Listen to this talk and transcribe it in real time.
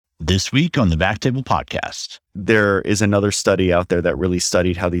This week on the Backtable Podcast. There is another study out there that really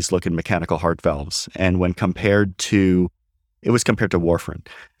studied how these look in mechanical heart valves. And when compared to, it was compared to warfarin.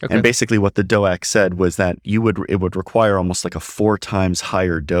 Okay. And basically what the DOAC said was that it would require almost like a 4 times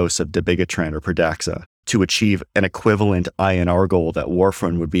higher dose of dabigatran or Pradaxa to achieve an equivalent INR goal that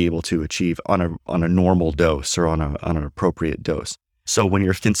warfarin would be able to achieve on a normal dose or on an appropriate dose. So when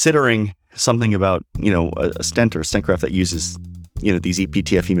you're considering something about, a stent or a stent graft that uses these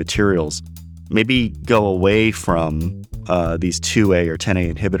ePTFE materials, maybe go away from these 2A or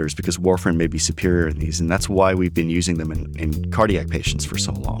 10A inhibitors because warfarin may be superior in these. And that's why we've been using them in cardiac patients for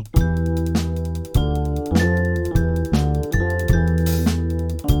so long.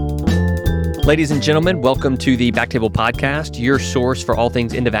 Ladies and gentlemen, welcome to the Backtable Podcast, your source for all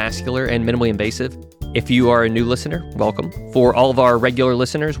things endovascular and minimally invasive. If you are a new listener, welcome. For all of our regular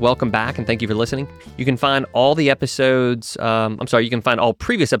listeners, welcome back and thank you for listening. You can find all the episodes, you can find all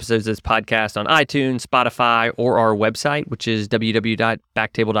previous episodes of this podcast on iTunes, Spotify, or our website, which is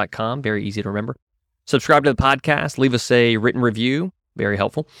www.backtable.com. Very easy to remember. Subscribe to the podcast, leave us a written review, very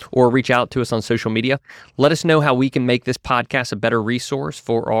helpful, or reach out to us on social media. Let us know how we can make this podcast a better resource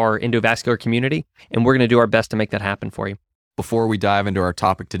for our endovascular community, and we're going to do our best to make that happen for you. Before we dive into our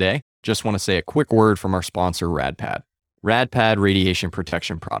topic today, just want to say a quick word from our sponsor, RadPad. RadPad radiation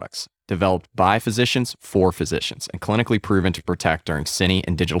protection products, developed by physicians for physicians and clinically proven to protect during cine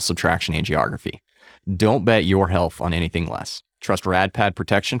and digital subtraction angiography. Don't bet your health on anything less. Trust RadPad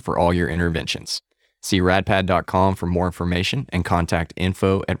protection for all your interventions. See radpad.com for more information and contact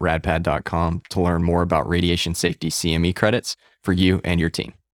info@radpad.com to learn more about radiation safety CME credits for you and your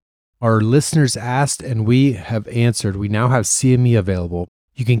team. Our listeners asked and we have answered. We now have CME available.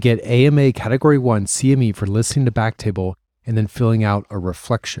 You can get AMA Category 1 CME for listening to Backtable and then filling out a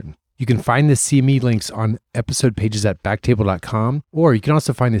reflection. You can find the CME links on episode pages at backtable.com, or you can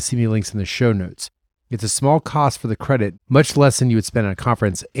also find the CME links in the show notes. It's a small cost for the credit, much less than you would spend at a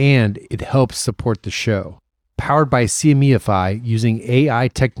conference, and it helps support the show. Powered by CMEify, using AI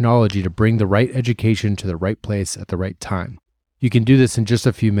technology to bring the right education to the right place at the right time. You can do this in just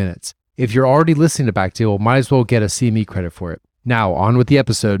a few minutes. If you're already listening to Backtable, might as well get a CME credit for it. Now, on with the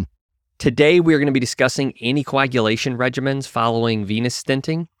episode. Today, we're going to be discussing anticoagulation regimens following venous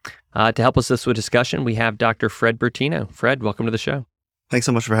stenting. To help us with discussion, we have Dr. Fred Bertino. Fred, welcome to the show. Thanks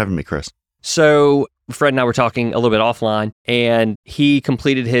so much for having me, Chris. So, Fred and I were talking a little bit offline, and he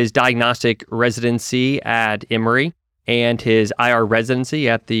completed his diagnostic residency at Emory and his IR residency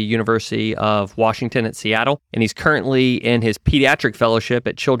at the University of Washington at Seattle. And he's currently in his pediatric fellowship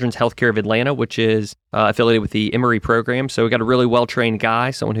at Children's Healthcare of Atlanta, which is affiliated with the Emory program. So we got a really well-trained guy,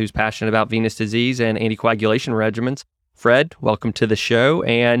 someone who's passionate about venous disease and anticoagulation regimens. Fred, welcome to the show.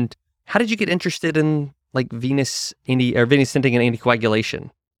 And how did you get interested in venous stenting and anticoagulation?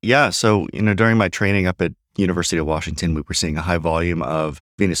 Yeah, so during my training up at University of Washington, we were seeing a high volume of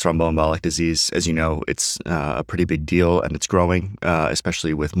venous thromboembolic disease. As you know, it's a pretty big deal and it's growing,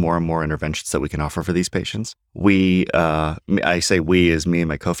 especially with more and more interventions that we can offer for these patients. I say we as me and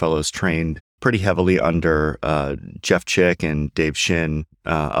my co-fellows trained pretty heavily under Jeff Chick and Dave Shin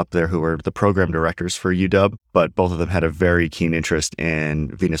up there, who were the program directors for UW, but both of them had a very keen interest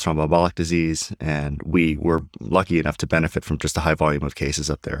in venous thromboembolic disease, and we were lucky enough to benefit from just a high volume of cases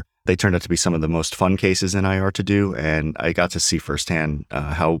up there. They turned out to be some of the most fun cases in IR to do, and I got to see firsthand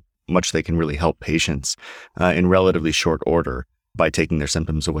how much they can really help patients in relatively short order by taking their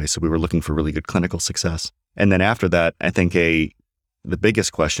symptoms away. So we were looking for really good clinical success. And then after that, I think the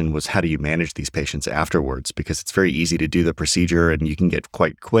biggest question was, how do you manage these patients afterwards? Because it's very easy to do the procedure and you can get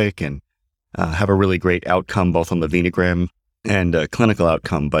quite quick and have a really great outcome, both on the venogram and clinical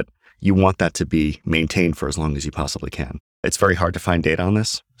outcome, but you want that to be maintained for as long as you possibly can. It's very hard to find data on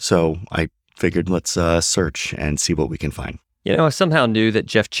this, so I figured let's search and see what we can find. I somehow knew that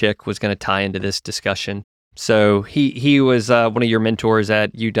Jeff Chick was going to tie into this discussion. So he was one of your mentors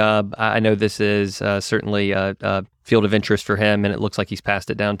at UW. I know this is certainly a field of interest for him, and it looks like he's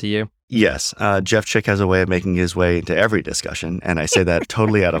passed it down to you. Yes. Jeff Chick has a way of making his way into every discussion, and I say that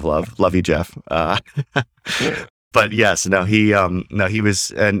totally out of love. Love you, Jeff. But yes, he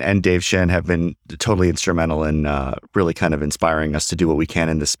was, and Dave Shen have been totally instrumental in really kind of inspiring us to do what we can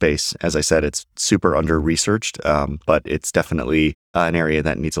in this space. As I said, it's super under-researched, but it's definitely an area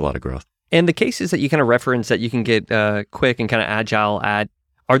that needs a lot of growth. And the cases that you kind of reference that you can get quick and kind of agile at,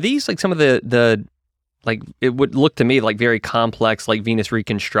 are these some of the it would look to me like very complex, venous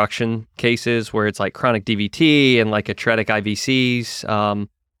reconstruction cases where it's chronic DVT and atretic IVCs?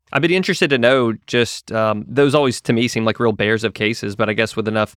 I'd be interested to know just, those always to me seem like real bears of cases, but I guess with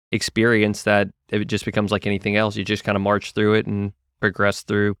enough experience that it just becomes like anything else. You just kind of march through it and progress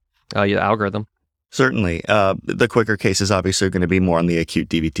through algorithm. Certainly. The quicker cases obviously are going to be more on the acute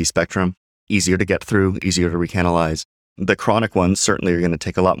DVT spectrum, easier to get through, easier to recanalize. The chronic ones certainly are going to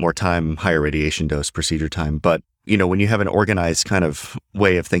take a lot more time, higher radiation dose, procedure time. But, when you have an organized kind of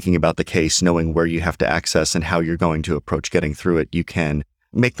way of thinking about the case, knowing where you have to access and how you're going to approach getting through it, you can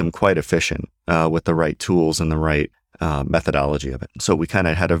make them quite efficient with the right tools and the right methodology of it. So we kind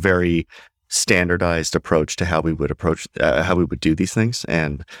of had a very standardized approach to how we would do these things,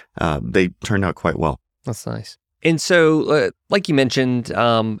 and they turned out quite well. That's nice. And so, like you mentioned,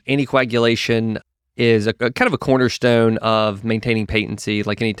 anticoagulation is a kind of a cornerstone of maintaining patency.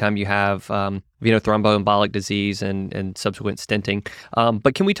 Like anytime you have venothromboembolic disease and subsequent stenting.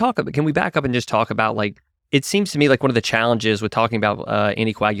 But can we back up and just talk about, like, it seems to me like one of the challenges with talking about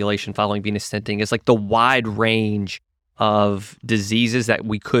anticoagulation following venous stenting is like the wide range of diseases that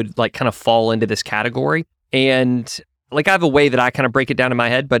we could like kind of fall into this category. And like I have a way that I kind of break it down in my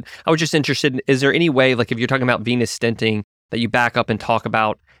head, but I was just interested in, is there any way, like if you're talking about venous stenting, that you back up and talk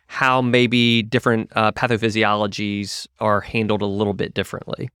about how maybe different pathophysiologies are handled a little bit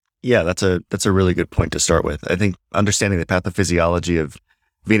differently? Yeah, that's a really good point to start with. I think understanding the pathophysiology of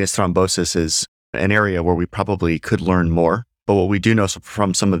venous thrombosis is an area where we probably could learn more. But what we do know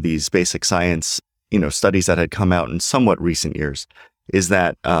from some of these basic science, studies that had come out in somewhat recent years, is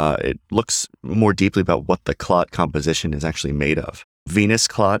that it looks more deeply about what the clot composition is actually made of. Venous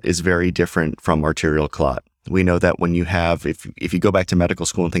clot is very different from arterial clot. We know that when you have, if you go back to medical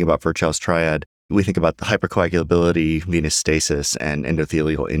school and think about Virchow's triad, we think about the hypercoagulability, venous stasis, and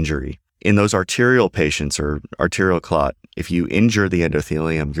endothelial injury. In those arterial patients or arterial clot, if you injure the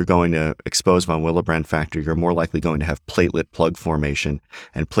endothelium, you're going to expose von Willebrand factor. You're more likely going to have platelet plug formation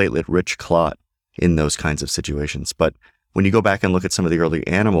and platelet-rich clot in those kinds of situations. But when you go back and look at some of the early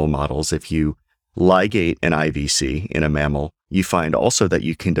animal models, if you ligate an IVC in a mammal, you find also that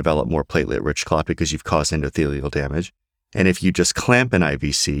you can develop more platelet-rich clot because you've caused endothelial damage. And if you just clamp an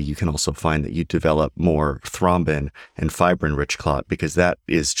IVC, you can also find that you develop more thrombin and fibrin-rich clot because that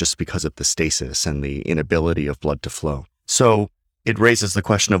is just because of the stasis and the inability of blood to flow. So it raises the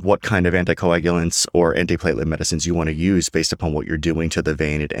question of what kind of anticoagulants or antiplatelet medicines you want to use based upon what you're doing to the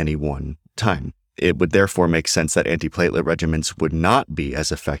vein at any one time. It would therefore make sense that antiplatelet regimens would not be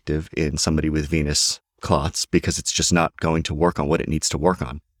as effective in somebody with venous clots because it's just not going to work on what it needs to work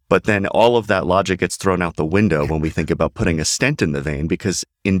on. But then all of that logic gets thrown out the window when we think about putting a stent in the vein, because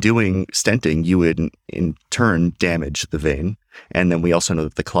in doing stenting, you would in turn damage the vein. And then we also know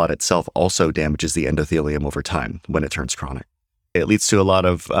that the clot itself also damages the endothelium over time when it turns chronic. It leads to a lot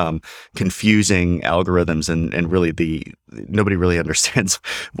of confusing algorithms and really nobody really understands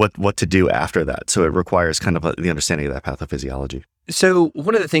what to do after that. So it requires kind of the understanding of that pathophysiology. So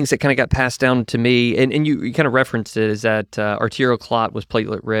one of the things that kind of got passed down to me, and you kind of referenced it, is that arterial clot was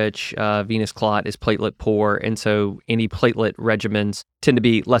platelet rich, venous clot is platelet poor, and so any platelet regimens tend to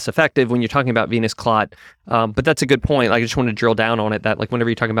be less effective when you're talking about venous clot. But that's a good point. Like, I just want to drill down on it, that like whenever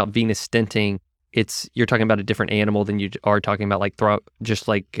you're talking about venous stenting, you're talking about a different animal than you are talking about like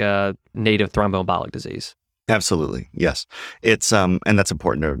native thromboembolic disease. Absolutely, yes. It's and that's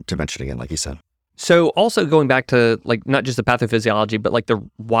important to mention again, like you said. So also going back to like not just the pathophysiology, but like the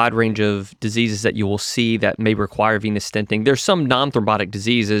wide range of diseases that you will see that may require venous stenting. There's some non-thrombotic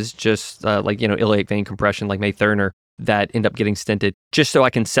diseases, just like iliac vein compression, like May Thurner, that end up getting stented. Just so I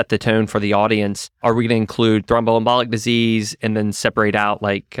can set the tone for the audience, are we going to include thromboembolic disease and then separate out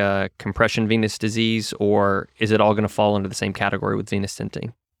like compression venous disease, or is it all going to fall into the same category with venous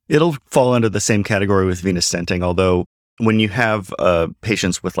stenting? It'll fall under the same category with venous stenting, although when you have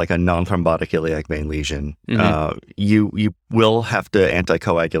patients with like a non-thrombotic iliac vein lesion, you will have to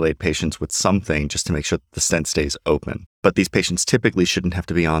anticoagulate patients with something just to make sure that the stent stays open. But these patients typically shouldn't have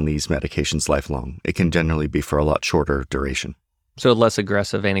to be on these medications lifelong. It can generally be for a lot shorter duration. So less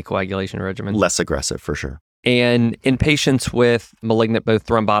aggressive anticoagulation regimen? Less aggressive, for sure. And in patients with malignant, both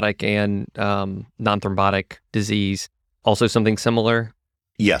thrombotic and non-thrombotic disease, also something similar?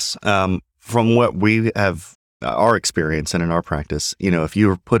 Yes. From what we have, our experience and in our practice, if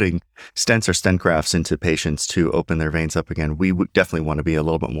you're putting stents or stent grafts into patients to open their veins up again, we would definitely want to be a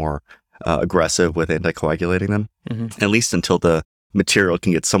little bit more aggressive with anticoagulating them, at least until the material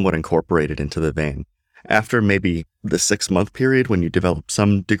can get somewhat incorporated into the vein. After maybe the 6-month period, when you develop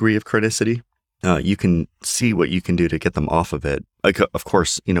some degree of chronicity, you can see what you can do to get them off of it. Like, of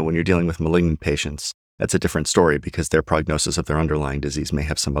course, when you're dealing with malignant patients, that's a different story because their prognosis of their underlying disease may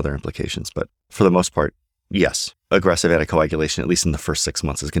have some other implications. But for the most part, yes, aggressive anticoagulation, at least in the first 6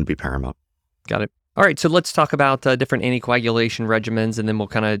 months, is going to be paramount. Got it. All right, so let's talk about different anticoagulation regimens, and then we'll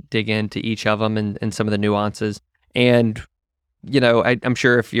kind of dig into each of them and some of the nuances. And I'm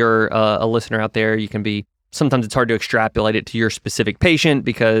sure if you're a listener out there, sometimes it's hard to extrapolate it to your specific patient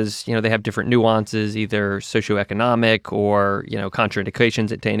because, they have different nuances, either socioeconomic or, contraindications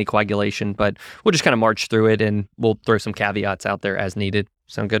to anticoagulation. But we'll just kind of march through it and we'll throw some caveats out there as needed.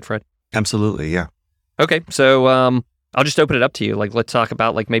 Sound good, Fred? Absolutely, yeah. Okay, so I'll just open it up to you. Let's talk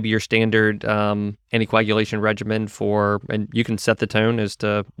about maybe your standard anticoagulation regimen and you can set the tone as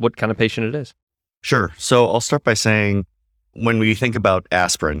to what kind of patient it is. Sure. So I'll start by saying, when we think about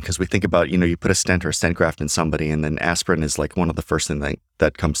aspirin, because we think about, you put a stent or a stent graft in somebody, and then aspirin is one of the first things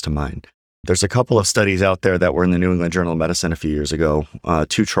that comes to mind. There's a couple of studies out there that were in the New England Journal of Medicine a few years ago,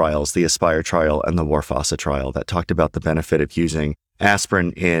 2 trials, the Aspire trial and the Warfasa trial, that talked about the benefit of using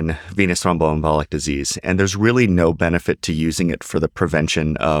aspirin in venous thromboembolic disease. And there's really no benefit to using it for the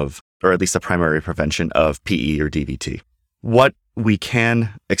prevention of, or at least the primary prevention of PE or DVT. What we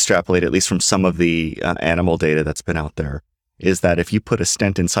can extrapolate, at least from some of the animal data that's been out there, is that if you put a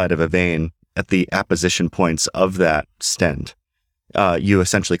stent inside of a vein at the apposition points of that stent, you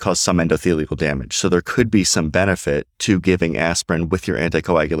essentially cause some endothelial damage. So there could be some benefit to giving aspirin with your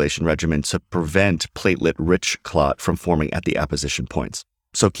anticoagulation regimen to prevent platelet-rich clot from forming at the apposition points.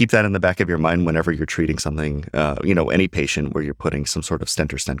 So keep that in the back of your mind whenever you're treating something, any patient where you're putting some sort of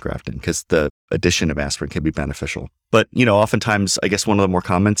stent or stent graft in, because the addition of aspirin can be beneficial. But, oftentimes, I guess one of the more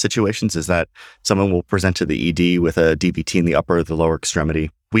common situations is that someone will present to the ED with a DVT in the upper or the lower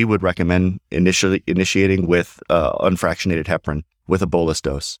extremity. We would recommend initiating with unfractionated heparin with a bolus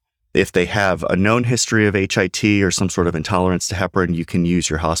dose. If they have a known history of HIT or some sort of intolerance to heparin, you can use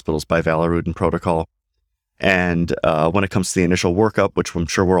your hospital's bivalirudin protocol. And when it comes to the initial workup, which I'm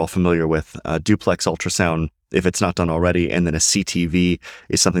sure we're all familiar with, duplex ultrasound, if it's not done already, and then a CTV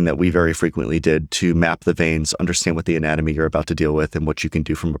is something that we very frequently did to map the veins, understand what the anatomy you're about to deal with, and what you can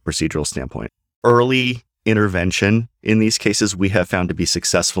do from a procedural standpoint. Early intervention in these cases we have found to be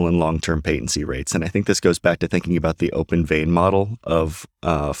successful in long-term patency rates. And I think this goes back to thinking about the open vein model of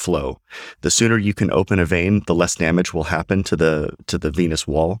flow. The sooner you can open a vein, the less damage will happen to the venous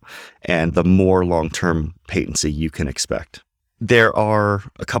wall, and the more long-term patency you can expect. There are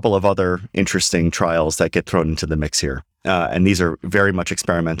a couple of other interesting trials that get thrown into the mix here. And these are very much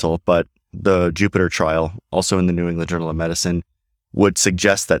experimental, but the Jupiter trial, also in the New England Journal of Medicine, would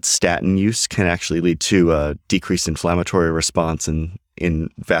suggest that statin use can actually lead to a decreased inflammatory response in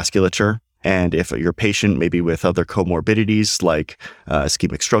vasculature. And if your patient, maybe with other comorbidities like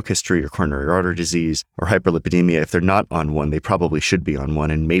ischemic stroke history or coronary artery disease or hyperlipidemia, if they're not on one, they probably should be on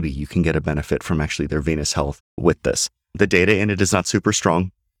one. And maybe you can get a benefit from actually their venous health with this. The data in it is not super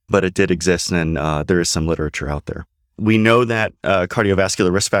strong, but it did exist, and there is some literature out there. We know that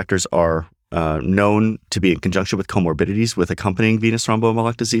cardiovascular risk factors are known to be in conjunction with comorbidities with accompanying venous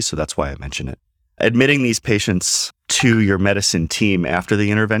thromboembolic disease, so that's why I mention it. Admitting these patients to your medicine team after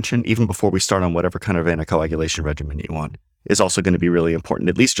the intervention, even before we start on whatever kind of anticoagulation regimen you want, is also going to be really important,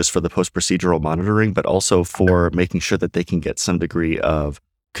 at least just for the post-procedural monitoring, but also for making sure that they can get some degree of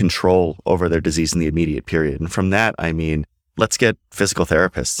control over their disease in the immediate period. And from that, I mean, let's get physical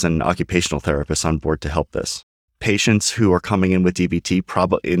therapists and occupational therapists on board to help this. Patients who are coming in with DVT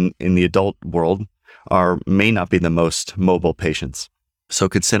probably in the adult world may not be the most mobile patients. So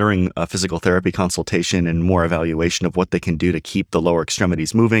considering a physical therapy consultation and more evaluation of what they can do to keep the lower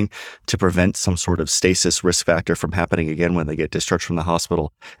extremities moving to prevent some sort of stasis risk factor from happening again when they get discharged from the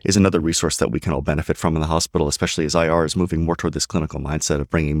hospital is another resource that we can all benefit from in the hospital, especially as IR is moving more toward this clinical mindset of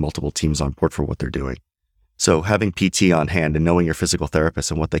bringing multiple teams on board for what they're doing. So having PT on hand and knowing your physical therapist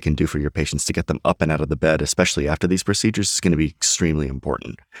and what they can do for your patients to get them up and out of the bed, especially after these procedures, is going to be extremely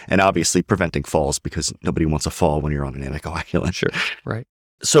important. And obviously preventing falls, because nobody wants a fall when you're on an anticoagulant. Sure, right.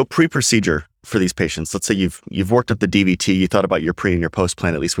 So pre-procedure for these patients, let's say you've worked up the DVT, you thought about your pre and your post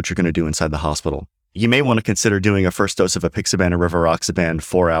plan, at least what you're going to do inside the hospital. You may want to consider doing a first dose of apixaban or rivaroxaban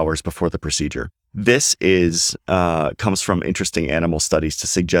 4 hours before the procedure. This comes from interesting animal studies to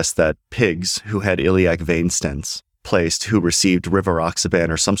suggest that pigs who had iliac vein stents placed who received rivaroxaban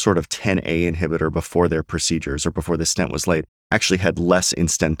or some sort of 10A inhibitor before their procedures or before the stent was laid actually had less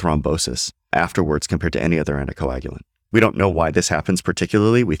in-stent thrombosis afterwards compared to any other anticoagulant. We don't know why this happens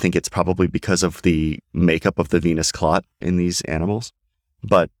particularly. We think it's probably because of the makeup of the venous clot in these animals,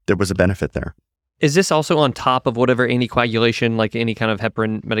 but there was a benefit there. Is this also on top of whatever anticoagulation, like any kind of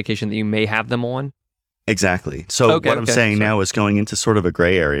heparin medication that you may have them on? Exactly. So what I'm saying now is going into sort of a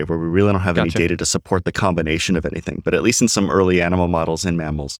gray area where we really don't have any data to support the combination of anything. But at least in some early animal models in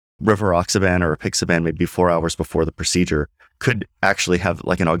mammals, rivaroxaban or apixaban maybe 4 hours before the procedure could actually have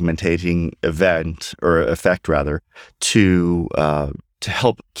like an augmentating event or effect rather to to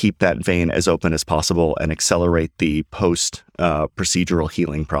help keep that vein as open as possible and accelerate the post procedural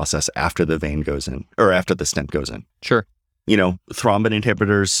healing process after the vein goes in or after the stent goes in. Sure. Thrombin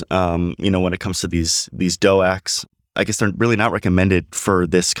inhibitors, when it comes to these DOACs, I guess they're really not recommended for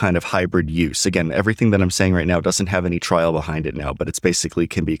this kind of hybrid use. Again, everything that I'm saying right now doesn't have any trial behind it now, but it's basically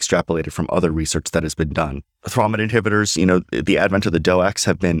can be extrapolated from other research that has been done. Thrombin inhibitors, the advent of the DOACs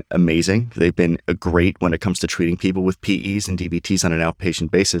have been amazing. They've been great when it comes to treating people with PEs and DVTs on an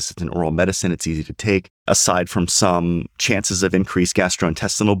outpatient basis. It's an oral medicine. It's easy to take. Aside from some chances of increased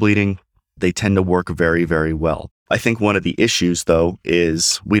gastrointestinal bleeding, they tend to work very, very well. I think one of the issues, though,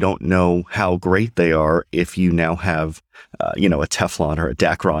 is we don't know how great they are if you now have, a Teflon or a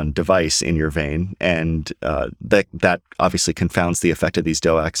Dacron device in your vein. And that obviously confounds the effect of these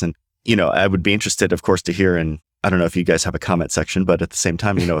DOACs. And, I would be interested, of course, to hear, and I don't know if you guys have a comment section, but at the same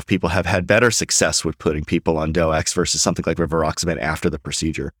time, if people have had better success with putting people on DOACs versus something like rivaroxaban after the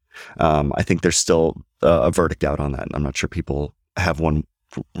procedure. I think there's still a verdict out on that. I'm not sure people have one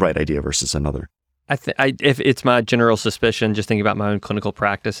right idea versus another. If it's my general suspicion, just thinking about my own clinical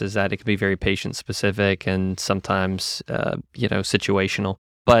practice, is that it can be very patient specific and sometimes, situational.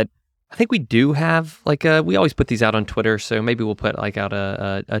 But I think we do have we always put these out on Twitter, so maybe we'll put out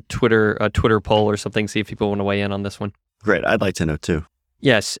a Twitter poll or something, see if people want to weigh in on this one. Great, I'd like to know too.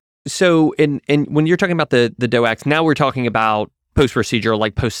 Yes. So, in when you're talking about the DOACs, now we're talking about post procedure,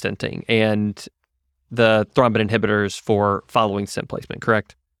 like post stenting, and the thrombin inhibitors for following stent placement.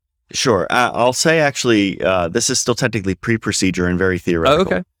 Correct? Sure. I'll say actually, this is still technically pre-procedure and very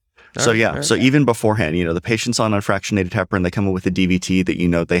theoretical. Oh, okay. So even beforehand, the patient's on unfractionated heparin, they come in with a DVT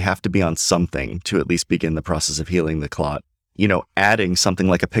that, they have to be on something to at least begin the process of healing the clot. Adding something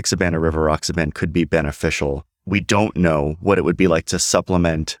like apixaban or rivaroxaban could be beneficial. We don't know what it would be like to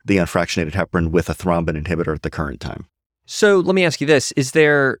supplement the unfractionated heparin with a thrombin inhibitor at the current time. So let me ask you this.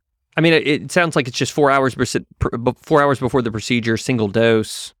 It sounds like it's just 4 hours before the procedure, single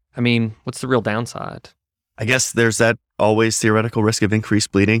dose. What's the real downside? I guess there's that always theoretical risk of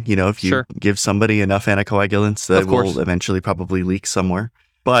increased bleeding. If you give somebody enough anticoagulants, that will eventually probably leak somewhere.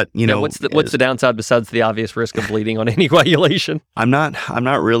 But, what's the downside besides the obvious risk of bleeding on anticoagulation? I'm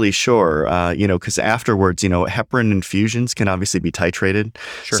not really sure, because afterwards, heparin infusions can obviously be titrated.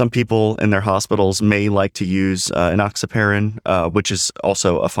 Sure. Some people in their hospitals may like to use enoxaparin, which is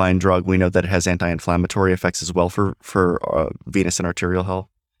also a fine drug. We know that it has anti-inflammatory effects as well for venous and arterial health.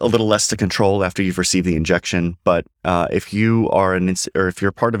 A little less to control after you've received the injection, but if you are if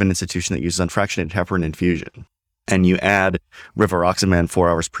you're part of an institution that uses unfractionated heparin infusion, and you add rivaroxaban 4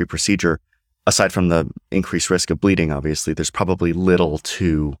 hours pre-procedure, aside from the increased risk of bleeding, obviously, there's probably little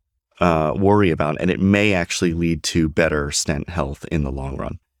to worry about, and it may actually lead to better stent health in the long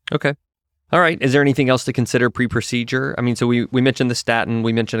run. Okay. All right. Is there anything else to consider pre-procedure? So we mentioned the statin.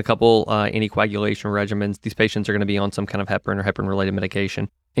 We mentioned a couple anticoagulation regimens. These patients are going to be on some kind of heparin or heparin-related medication.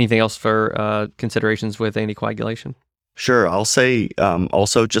 Anything else for considerations with anticoagulation? Sure. I'll say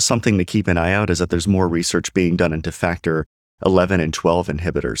also just something to keep an eye out is that there's more research being done into factor 11 and 12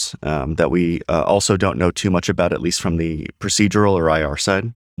 inhibitors that we also don't know too much about, at least from the procedural or IR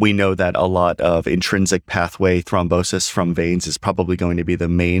side. We know that a lot of intrinsic pathway thrombosis from veins is probably going to be the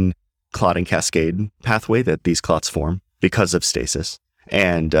main clotting cascade pathway that these clots form because of stasis.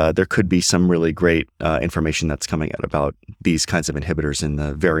 And there could be some really great information that's coming out about these kinds of inhibitors in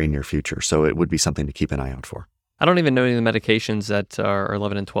the very near future. So it would be something to keep an eye out for. I don't even know any of the medications that are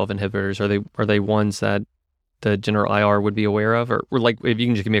 11 and 12 inhibitors. Are they ones that the general IR would be aware of? Or if you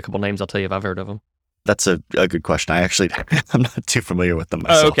can just give me a couple names, I'll tell you if I've heard of them. That's a good question. I'm not too familiar with them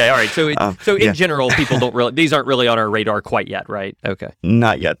myself. Oh, okay. All right. So in general, people don't really, these aren't really on our radar quite yet, right? Okay.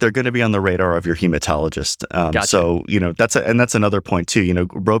 Not yet. They're going to be on the radar of your hematologist. Gotcha. So, that's another point too,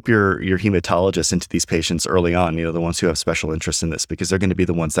 rope your hematologist into these patients early on, the ones who have special interest in this, because they're going to be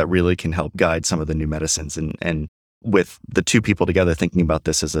the ones that really can help guide some of the new medicines. And with the two people together thinking about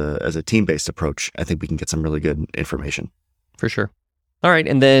this as a team-based approach, I think we can get some really good information. For sure. All right.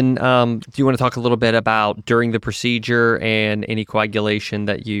 And then do you want to talk a little bit about during the procedure and any coagulation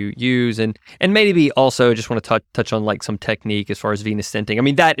that you use? And maybe also just want to touch on some technique as far as venous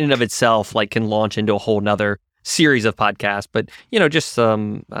stenting. That in and of itself can launch into a whole nother series of podcasts, but just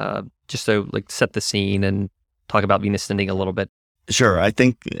so set the scene and talk about venous stenting a little bit. Sure. I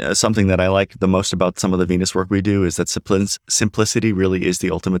think something that I like the most about some of the venous work we do is that simplicity really is the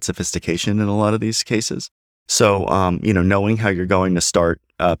ultimate sophistication in a lot of these cases. So, knowing how you're going to start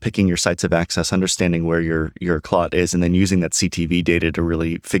picking your sites of access, understanding where your clot is, and then using that CTV data to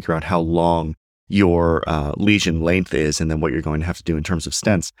really figure out how long your lesion length is, and then what you're going to have to do in terms of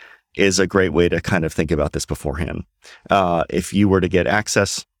stents, is a great way to kind of think about this beforehand. If you were to get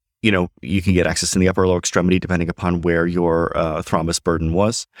access, you can get access in the upper or lower extremity depending upon where your thrombus burden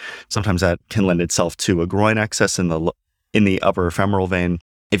was. Sometimes that can lend itself to a groin access in the upper femoral vein.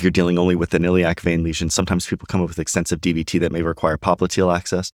 If you're dealing only with the iliac vein lesion, sometimes people come up with extensive DVT that may require popliteal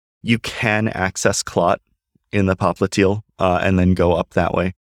access. You can access clot in the popliteal and then go up that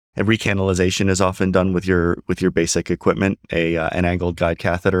way. And recanalization is often done with your basic equipment. An angled guide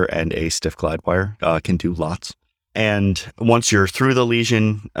catheter and a stiff glide wire can do lots. And once you're through the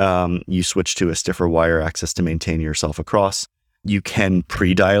lesion, you switch to a stiffer wire access to maintain yourself across. You can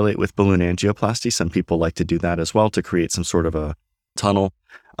pre-dilate with balloon angioplasty. Some people like to do that as well to create some sort of a tunnel.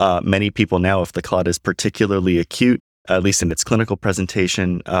 Many people now, if the clot is particularly acute, at least in its clinical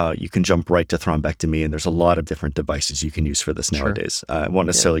presentation, you can jump right to thrombectomy. And there's a lot of different devices you can use for this nowadays. I won't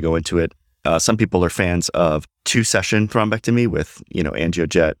necessarily go into it. Some people are fans of 2-session thrombectomy with,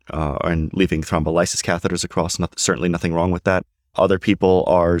 angiojet and leaving thrombolysis catheters across. Certainly nothing wrong with that. Other people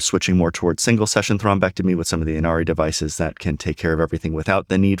are switching more towards single-session thrombectomy with some of the Inari devices that can take care of everything without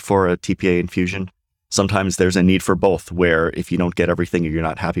the need for a TPA infusion. Sometimes there's a need for both, where if you don't get everything or you're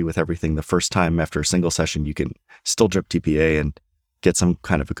not happy with everything the first time after a single session, you can still drip TPA and get some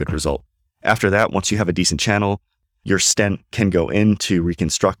kind of a good result. After that, once you have a decent channel, your stent can go in to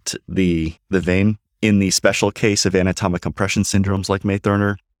reconstruct the vein. In the special case of anatomic compression syndromes like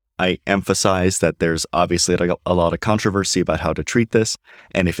May-Thurner, I emphasize that there's obviously a lot of controversy about how to treat this,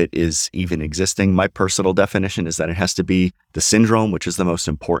 and if it is even existing. My personal definition is that it has to be the syndrome, which is the most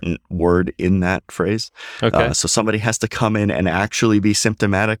important word in that phrase. Okay. So somebody has to come in and actually be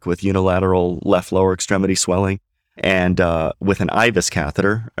symptomatic with unilateral left lower extremity swelling. And with an IVUS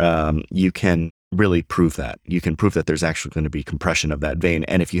catheter, you can really prove that. You can prove that there's actually going to be compression of that vein.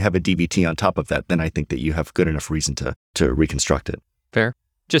 And if you have a DVT on top of that, then I think that you have good enough reason to reconstruct it. Fair.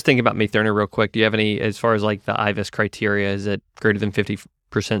 Just thinking about May-Thurner real quick, do you have any, as far as like the IVUS criteria, is it greater than 50%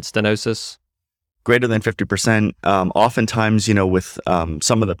 stenosis? Greater than 50%. Oftentimes, with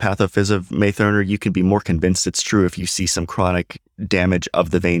some of the pathophys of May-Thurner, you can be more convinced it's true if you see some chronic damage of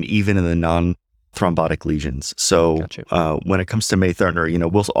the vein, even in the non-thrombotic lesions. So Gotcha. When it comes to May-Thurner,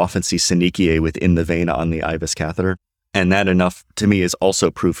 we'll often see synechia within the vein on the IVUS catheter. And that enough, to me, is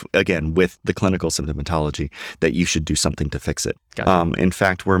also proof, again, with the clinical symptomatology, that you should do something to fix it. Gotcha. In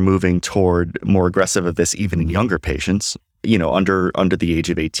fact, we're moving toward more aggressive of this even in younger patients, under the age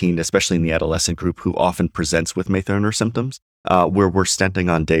of 18, especially in the adolescent group who often presents with May-Thurner symptoms, where we're stenting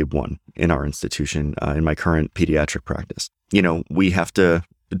on day one in our institution, in my current pediatric practice. We have to,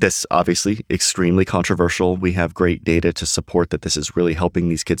 this obviously extremely controversial. We have great data to support that this is really helping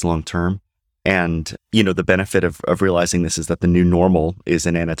these kids long term. And, the benefit of realizing this is that the new normal is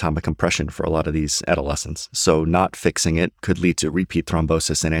an anatomic compression for a lot of these adolescents. So not fixing it could lead to repeat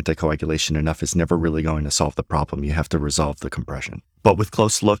thrombosis, and anticoagulation enough is never really going to solve the problem. You have to resolve the compression. But with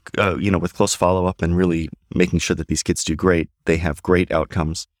close look, with close follow-up and really making sure that these kids do great, they have great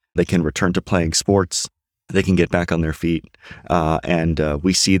outcomes. They can return to playing sports. They can get back on their feet. And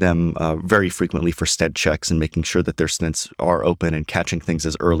we see them very frequently for stent checks and making sure that their stents are open and catching things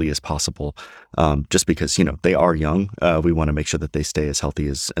as early as possible. Just because, they are young, we want to make sure that they stay as healthy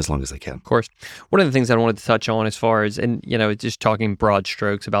as long as they can. Of course. One of the things I wanted to touch on as far as, and, just talking broad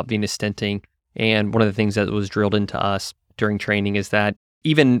strokes about venous stenting, and one of the things that was drilled into us during training is that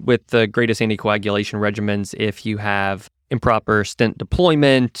even with the greatest anticoagulation regimens, if you have improper stent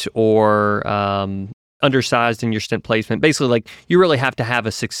deployment or undersized in your stent placement. Basically, like, you really have to have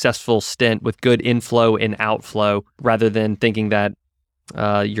a successful stent with good inflow and outflow rather than thinking that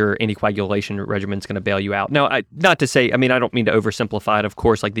your anticoagulation regimen is going to bail you out. Now, not to say, I don't mean to oversimplify it. Of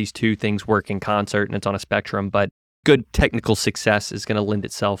course, like, these two things work in concert and it's on a spectrum, but good technical success is going to lend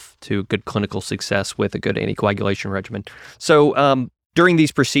itself to good clinical success with a good anticoagulation regimen. So, during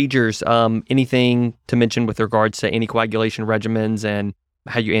these procedures, anything to mention with regards to anticoagulation regimens and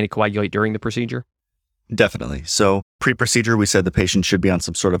how you anticoagulate during the procedure? Definitely. So pre-procedure, we said the patient should be on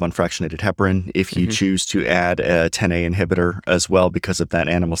some sort of unfractionated heparin. If you choose to add a 10A inhibitor as well, because of that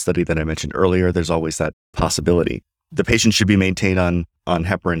animal study that I mentioned earlier, there's always that possibility. The patient should be maintained on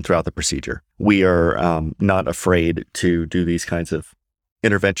heparin throughout the procedure. We are not afraid to do these kinds of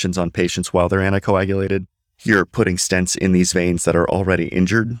interventions on patients while they're anticoagulated. You're putting stents in these veins that are already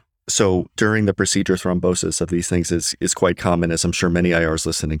injured. So during the procedure, thrombosis of these things is quite common, as I'm sure many IRs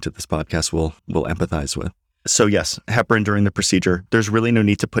listening to this podcast will empathize with. So yes, heparin during the procedure. There's really no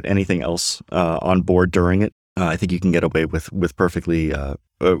need to put anything else on board during it. I think you can get away with perfectly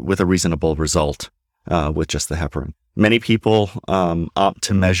with a reasonable result with just the heparin. Many people opt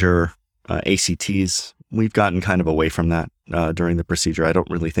to measure ACTs we've gotten kind of away from that during the procedure. I don't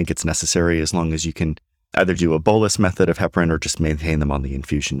really think it's necessary as long as you can either do a bolus method of heparin or just maintain them on the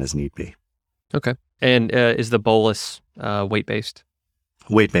infusion as need be. Okay. And is the bolus weight-based?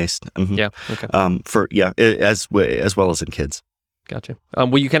 Weight-based. Mm-hmm. Yeah. Okay. As well as in kids. Gotcha.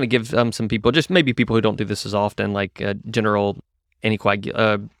 Will you kind of give some people, just maybe people who don't do this as often, like general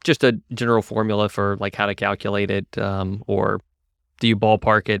just a general formula for like how to calculate it, or do you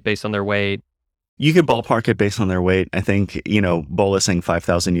ballpark it based on their weight? You could ballpark it based on their weight. I think, bolusing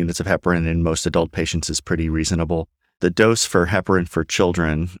 5,000 units of heparin in most adult patients is pretty reasonable. The dose for heparin for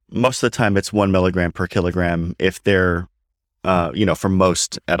children, most of the time it's 1 milligram per kilogram if they're, for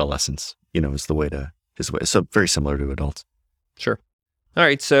most adolescents, is the way. So very similar to adults. Sure. All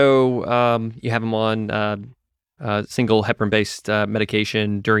right. So you have them on single heparin-based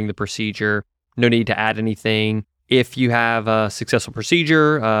medication during the procedure. No need to add anything. If you have a successful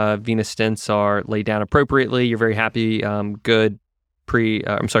procedure, venous stents are laid down appropriately, you're very happy, good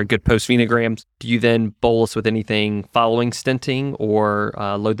post-venograms. Do you then bolus with anything following stenting or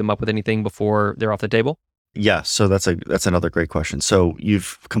load them up with anything before they're off the table? Yeah, so that's another great question. So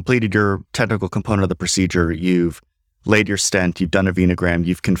you've completed your technical component of the procedure, you've laid your stent, you've done a venogram,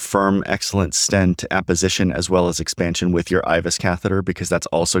 you've confirmed excellent stent apposition as well as expansion with your IVUS catheter, because that's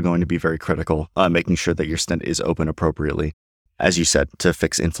also going to be very critical, making sure that your stent is open appropriately, as you said, to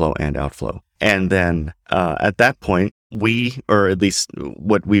fix inflow and outflow. And then at that point, or at least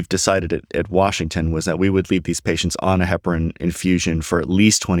what we've decided at Washington, was that we would leave these patients on a heparin infusion for at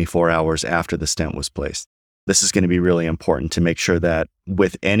least 24 hours after the stent was placed. This is going to be really important to make sure that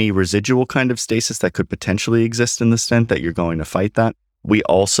with any residual kind of stasis that could potentially exist in the stent, that you're going to fight that. We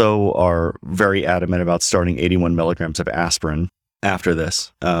also are very adamant about starting 81 milligrams of aspirin after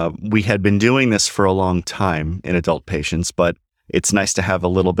this. We had been doing this for a long time in adult patients, but it's nice to have a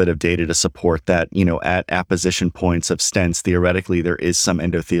little bit of data to support that, at apposition points of stents, theoretically, there is some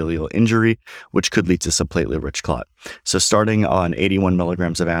endothelial injury, which could lead to subplatelet-rich clot. So starting on 81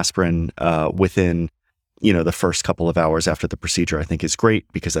 milligrams of aspirin within the first couple of hours after the procedure, I think is great,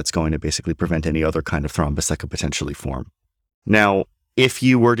 because that's going to basically prevent any other kind of thrombus that could potentially form. Now, if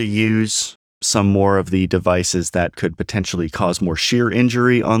you were to use some more of the devices that could potentially cause more shear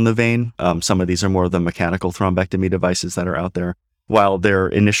injury on the vein, some of these are more of the mechanical thrombectomy devices that are out there. While their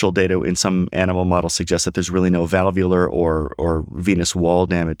initial data in some animal models suggests that there's really no valvular or venous wall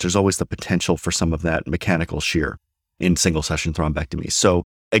damage, there's always the potential for some of that mechanical shear in single session thrombectomy. So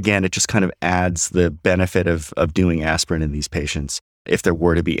again, it just kind of adds the benefit of doing aspirin in these patients if there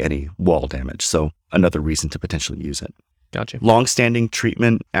were to be any wall damage. So another reason to potentially use it. Gotcha. Long-standing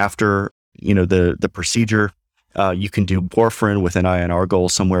treatment after, the procedure, you can do warfarin with an INR goal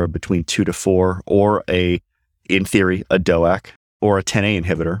somewhere between 2 to 4, or in theory, a DOAC or a 10A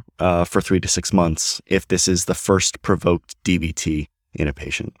inhibitor for 3 to 6 months if this is the first provoked DVT in a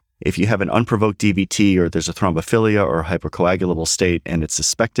patient. If you have an unprovoked DVT, or there's a thrombophilia or a hypercoagulable state and it's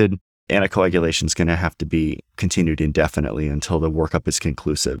suspected, anticoagulation is going to have to be continued indefinitely until the workup is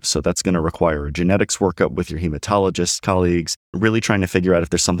conclusive. So that's going to require a genetics workup with your hematologist colleagues, really trying to figure out if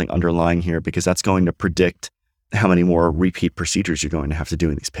there's something underlying here, because that's going to predict how many more repeat procedures you're going to have to do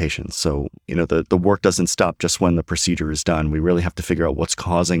in these patients. So, the work doesn't stop just when the procedure is done. We really have to figure out what's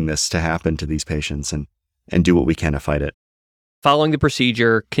causing this to happen to these patients and do what we can to fight it. Following the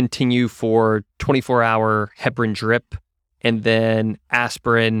procedure, continue for 24-hour heparin drip, and then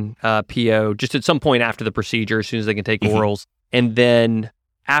aspirin PO just at some point after the procedure, as soon as they can take orals. And then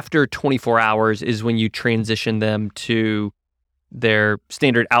after 24 hours is when you transition them to their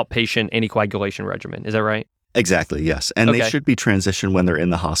standard outpatient anticoagulation regimen. Is that right? Exactly, yes. And they should be transitioned when they're in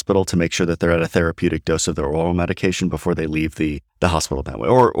the hospital to make sure that they're at a therapeutic dose of their oral medication before they leave the hospital that way.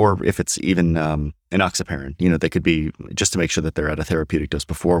 Or if it's even enoxaparin, they could be, just to make sure that they're at a therapeutic dose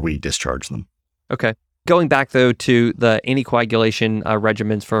before we discharge them. Okay. Going back, though, to the anticoagulation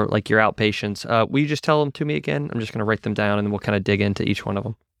regimens for like your outpatients, will you just tell them to me again? I'm just going to write them down and then we'll kind of dig into each one of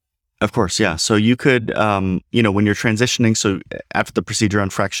them. Of course, yeah. So you could, when you're transitioning, so after the procedure,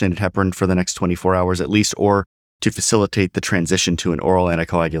 on fractionated heparin for the next 24 hours at least, or to facilitate the transition to an oral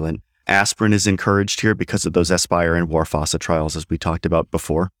anticoagulant, aspirin is encouraged here because of those Aspire and Warfasa trials, as we talked about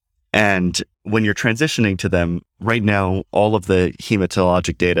before. And when you're transitioning to them, right now, all of the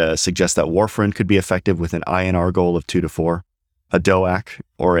hematologic data suggests that warfarin could be effective with an INR goal of 2 to 4. A DOAC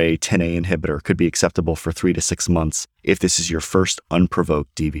or a 10A inhibitor could be acceptable for 3 to 6 months if this is your first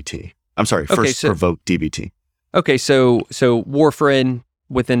unprovoked DVT. Provoked DVT. Okay, so warfarin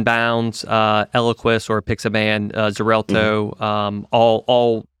within bounds, Eliquis or Apixaban, Xarelto,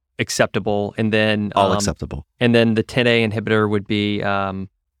 all acceptable, and then all acceptable. And then the 10A inhibitor would be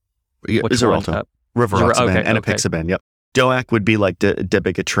Xarelto. rivaroxaban and apixaban. Yep. DOAC would be like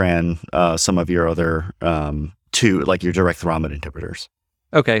dabigatran, some of your other like your direct thrombin inhibitors.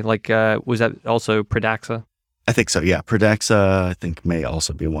 Okay, like was that also Pradaxa? I think so. Yeah, Pradaxa I think may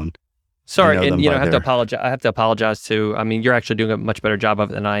also be one. Sorry, I have to apologize. I have to apologize too. I mean, you're actually doing a much better job of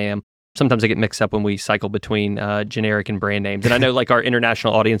it than I am. Sometimes I get mixed up when we cycle between generic and brand names, and I know like our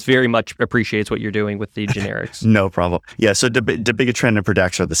international audience very much appreciates what you're doing with the generics. No problem. Yeah, so dabigatran and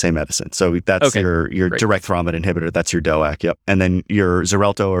Pradaxa are the same medicine. So that's your direct thrombin inhibitor. That's your DOAC. Yep, and then your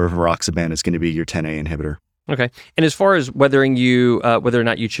Xarelto or rivaroxaban is going to be your 10A inhibitor. Okay. And as far as whether or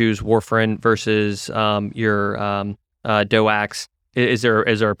not you choose warfarin versus your DOACs, is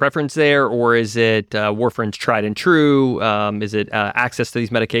there a preference there, or is it warfarin's tried and true? Is it access to these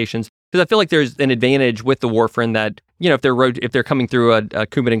medications? Because I feel like there's an advantage with the warfarin that, if they're coming through a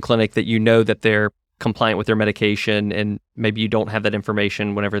Coumadin clinic, that that they're compliant with their medication, and maybe you don't have that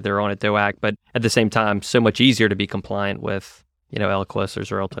information whenever they're on a DOAC, but at the same time, so much easier to be compliant with, Eliquis or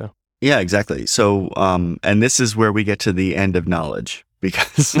Xarelto. Yeah, exactly. So, and this is where we get to the end of knowledge,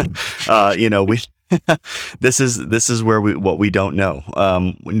 because, this is where what we don't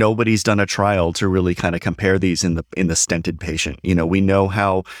know. Nobody's done a trial to really kind of compare these in the stented patient. We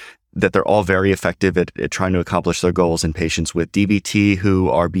know that they're all very effective at trying to accomplish their goals in patients with DVT who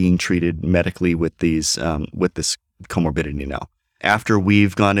are being treated medically with this comorbidity now. After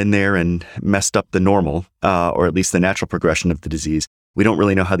we've gone in there and messed up the normal, or at least the natural progression of the disease, we don't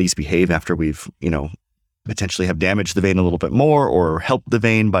really know how these behave after we've, potentially have damaged the vein a little bit more or helped the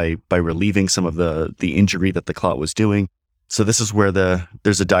vein by relieving some of the injury that the clot was doing. So this is where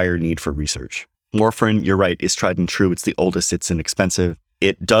there's a dire need for research. Warfarin, you're right, is tried and true. It's the oldest. It's inexpensive.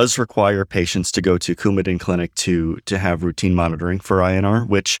 It does require patients to go to Coumadin clinic to have routine monitoring for INR,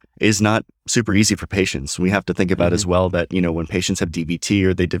 which is not super easy for patients. We have to think about as well that, when patients have DVT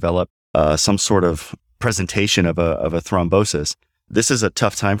or they develop some sort of presentation of a thrombosis, this is a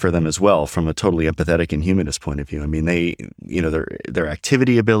tough time for them as well from a totally empathetic and humanist point of view. I mean, they, their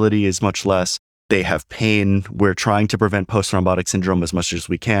activity ability is much less. They have pain. We're trying to prevent post-thrombotic syndrome as much as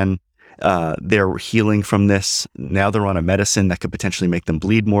we can. They're healing from this. Now they're on a medicine that could potentially make them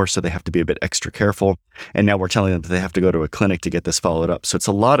bleed more, so they have to be a bit extra careful. And now we're telling them that they have to go to a clinic to get this followed up. So it's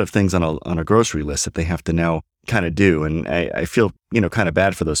a lot of things on a grocery list that they have to now kind of do. And I feel, kind of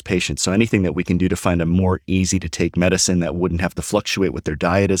bad for those patients. So anything that we can do to find a more easy to take medicine that wouldn't have to fluctuate with their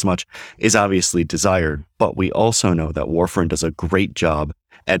diet as much is obviously desired. But we also know that warfarin does a great job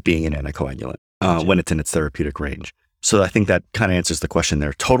at being an anticoagulant when it's in its therapeutic range. So I think that kind of answers the question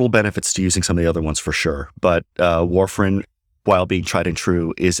there. Total benefits to using some of the other ones for sure. But warfarin, while being tried and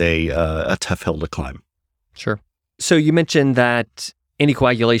true, is a tough hill to climb. Sure. So you mentioned that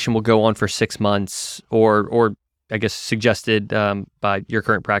anticoagulation will go on for 6 months, or I guess suggested by your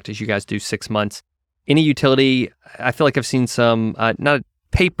current practice, you guys do 6 months. Any utility? I feel like I've seen some, not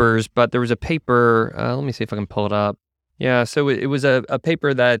papers, but there was a paper, let me see if I can pull it up. Yeah, so it was a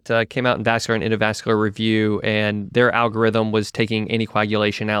paper that came out in Vascular and Endovascular Review, and their algorithm was taking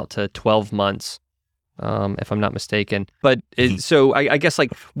anticoagulation out to 12 months, if I'm not mistaken. But so I guess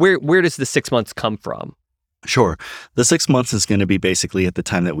like where does the 6 months come from? Sure. The 6 months is going to be basically at the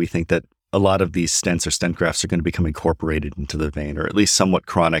time that we think that a lot of these stents or stent grafts are going to become incorporated into the vein, or at least somewhat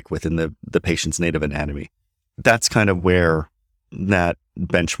chronic within the patient's native anatomy. That's kind of where that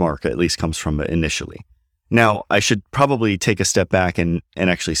benchmark at least comes from initially. Now, I should probably take a step back and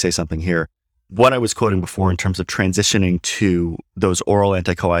actually say something here. What I was quoting before in terms of transitioning to those oral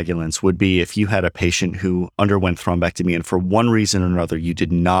anticoagulants would be if you had a patient who underwent thrombectomy and for one reason or another, you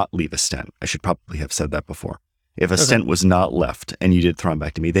did not leave a stent. I should probably have said that before. If a stent was not left and you did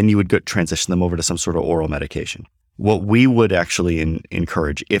thrombectomy, then you would transition them over to some sort of oral medication. What we would actually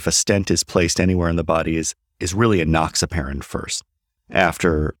encourage if a stent is placed anywhere in the body is really enoxaparin first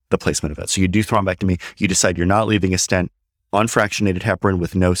after the placement of it. So you do thrombectomy, you decide you're not leaving a stent, unfractionated heparin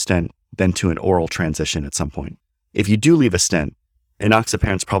with no stent, then to an oral transition at some point. If you do leave a stent,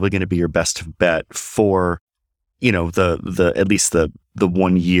 enoxaparin is probably going to be your best bet for, the at least the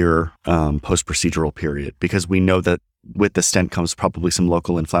 1 year post-procedural period, because we know that with the stent comes probably some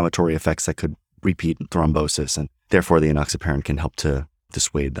local inflammatory effects that could repeat thrombosis, and therefore the enoxaparin can help to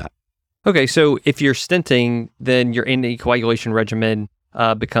dissuade that. Okay, so if you're stenting, then your anticoagulation regimen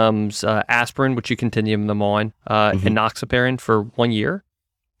becomes aspirin, which you continue them on, enoxaparin for 1 year?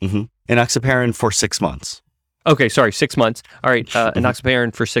 Enoxaparin for 6 months. Okay, sorry, 6 months. All right,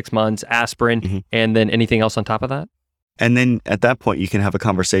 enoxaparin for 6 months, aspirin, and then anything else on top of that? And then at that point, you can have a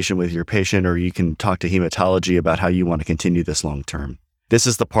conversation with your patient, or you can talk to hematology about how you want to continue this long term. This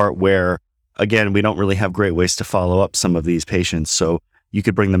is the part where, again, we don't really have great ways to follow up some of these patients. So You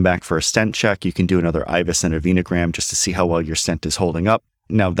could bring them back for a stent check. You can do another IVUS and a venogram just to see how well your stent is holding up.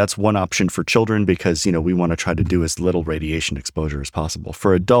 Now, that's one option for children because, we want to try to do as little radiation exposure as possible.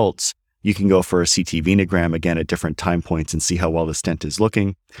 For adults, you can go for a CT venogram again at different time points and see how well the stent is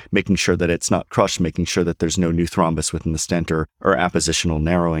looking, making sure that it's not crushed, making sure that there's no new thrombus within the stent or appositional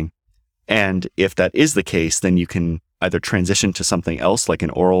narrowing. And if that is the case, then you can either transition to something else like an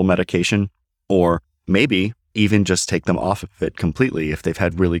oral medication, or maybe even just take them off of it completely if they've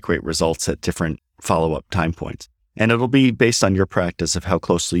had really great results at different follow-up time points. And it'll be based on your practice of how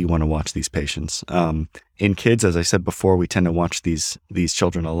closely you want to watch these patients. In kids, as I said before, we tend to watch these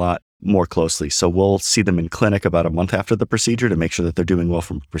children a lot more closely. So we'll see them in clinic about a month after the procedure to make sure that they're doing well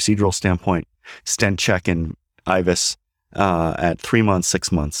from a procedural standpoint, stent check and IVUS at 3 months,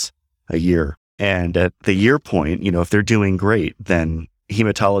 6 months, a year. And at the year point, if they're doing great, then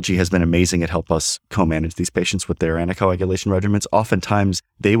hematology has been amazing at help us co-manage these patients with their anticoagulation regimens. Oftentimes,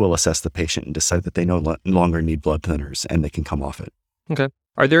 they will assess the patient and decide that they no longer need blood thinners and they can come off it. Okay.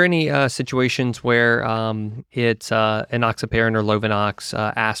 Are there any situations where it's enoxaparin or Lovenox,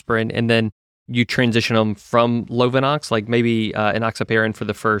 aspirin, and then you transition them from Lovenox, like maybe enoxaparin for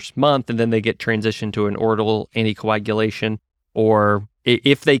the first month, and then they get transitioned to an oral anticoagulation? Or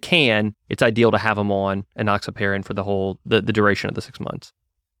if they can, it's ideal to have them on enoxaparin for the duration of the 6 months.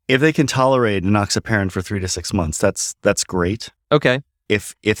 If they can tolerate enoxaparin for 3 to 6 months, that's great. Okay.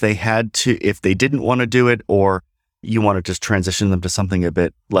 If they didn't want to do it, or you want to just transition them to something a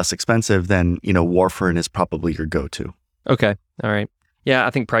bit less expensive, then, warfarin is probably your go-to. Okay. All right. Yeah, I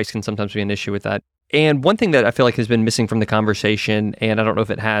think price can sometimes be an issue with that. And one thing that I feel like has been missing from the conversation, and I don't know if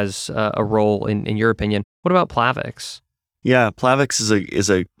it has a role in your opinion, what about Plavix? Yeah, Plavix is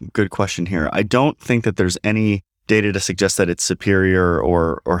a good question here. I don't think that there's any data to suggest that it's superior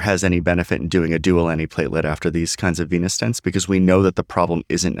or has any benefit in doing a dual antiplatelet after these kinds of venous stents, because we know that the problem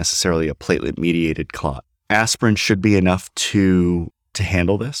isn't necessarily a platelet-mediated clot. Aspirin should be enough to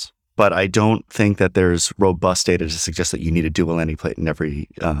handle this, but I don't think that there's robust data to suggest that you need a dual antiplate in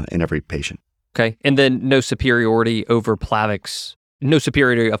every patient. Okay, and then no superiority of Plavix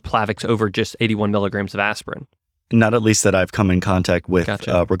over just 81 milligrams of aspirin. Not at least that I've come in contact with.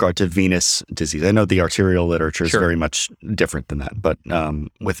 Gotcha. Regard to venous disease. I know the arterial literature is Sure. very much different than that, but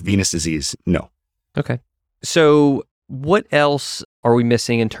with venous disease, no. Okay. So what else are we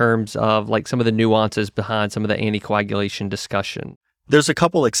missing in terms of like some of the nuances behind some of the anticoagulation discussion? There's a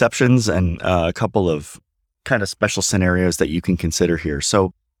couple exceptions and a couple of kind of special scenarios that you can consider here.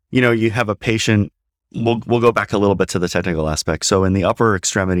 So, you have a patient. We'll go back a little bit to the technical aspect. So in the upper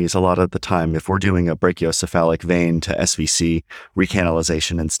extremities, a lot of the time, if we're doing a brachiocephalic vein to SVC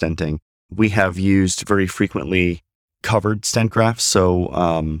recanalization and stenting, we have used very frequently covered stent grafts.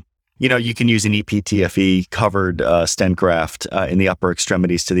 So, you can use an EPTFE covered stent graft in the upper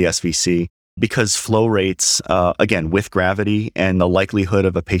extremities to the SVC, because flow rates, again, with gravity and the likelihood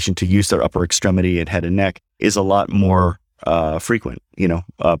of a patient to use their upper extremity and head and neck is a lot more frequent.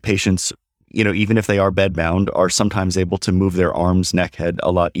 Patients, even if they are bedbound, are sometimes able to move their arms, neck, head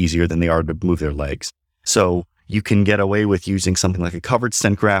a lot easier than they are to move their legs. So you can get away with using something like a covered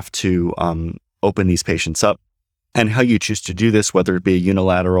stent graft to open these patients up. And how you choose to do this, whether it be a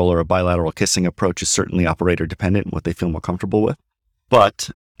unilateral or a bilateral kissing approach, is certainly operator dependent and what they feel more comfortable with. But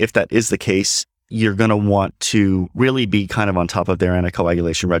if that is the case, you're going to want to really be kind of on top of their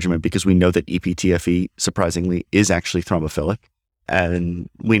anticoagulation regimen, because we know that EPTFE, surprisingly, is actually thrombophilic. And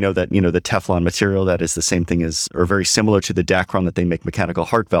we know that, the Teflon material that is the same thing as, or very similar to the Dacron that they make mechanical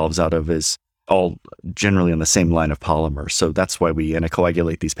heart valves out of, is all generally on the same line of polymer. So that's why we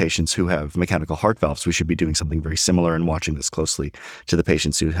anticoagulate these patients who have mechanical heart valves. We should be doing something very similar and watching this closely to the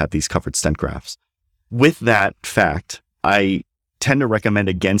patients who have these covered stent grafts. With that fact, I tend to recommend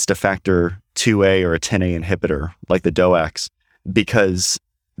against a factor 2A or a 10A inhibitor like the DOACs, because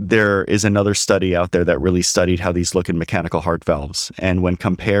there is another study out there that really studied how these look in mechanical heart valves. And when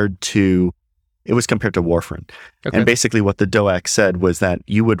it was compared to warfarin. Okay. And basically what the DOAC said was that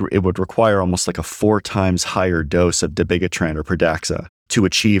it would require almost like a 4 times higher dose of dabigatran or Pradaxa to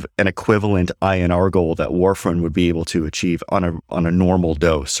achieve an equivalent INR goal that warfarin would be able to achieve on a normal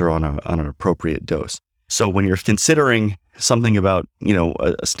dose or on an appropriate dose. So when you're considering something about,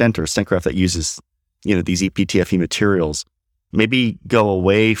 a stent or a stent graft that uses, these EPTFE materials, maybe go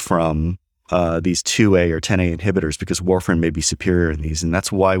away from these 2A or 10A inhibitors, because warfarin may be superior in these. And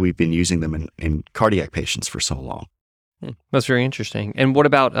that's why we've been using them in cardiac patients for so long. That's very interesting. And what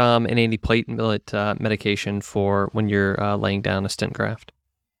about an antiplatelet medication for when you're laying down a stent graft?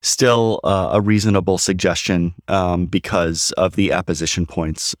 Still a reasonable suggestion because of the apposition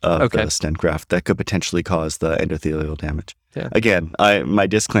points of Okay. the stent graft that could potentially cause the endothelial damage. Yeah. Again, my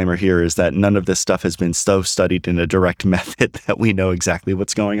disclaimer here is that none of this stuff has been so studied in a direct method that we know exactly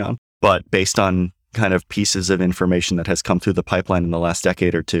what's going on. But based on kind of pieces of information that has come through the pipeline in the last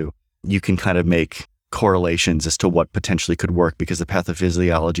decade or two, you can kind of make correlations as to what potentially could work because the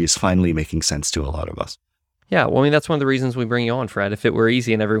pathophysiology is finally making sense to a lot of us. Yeah, well, I mean, that's one of the reasons we bring you on, Fred. If it were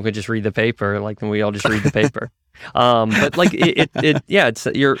easy and everyone could just read the paper, then we all just read the paper.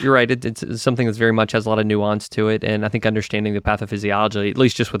 But you're right. It's something that's very much has a lot of nuance to it, and I think understanding the pathophysiology, at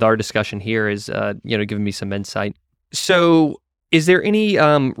least just with our discussion here, is giving me some insight. So, is there any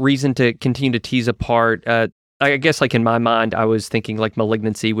reason to continue to tease apart? I guess, in my mind, I was thinking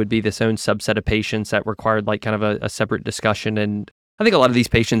malignancy would be this own subset of patients that required kind of a separate discussion, and I think a lot of these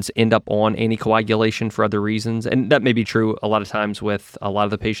patients end up on anticoagulation for other reasons, and that may be true a lot of times with a lot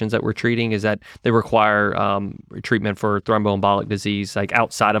of the patients that we're treating, is that they require treatment for thromboembolic disease,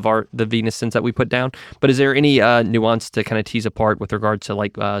 outside of the venous stents that we put down. But is there any nuance to kind of tease apart with regards to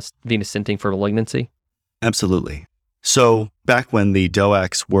venous stenting for malignancy? Absolutely. So back when the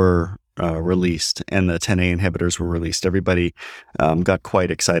DOACs were released and the 10A inhibitors were released, everybody got quite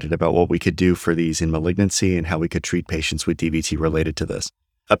excited about what we could do for these in malignancy and how we could treat patients with DVT related to this.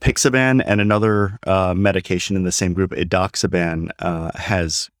 Apixaban and another medication in the same group, edoxaban,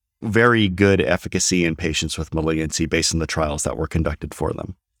 has very good efficacy in patients with malignancy based on the trials that were conducted for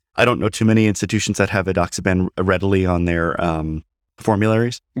them. I don't know too many institutions that have edoxaban readily on their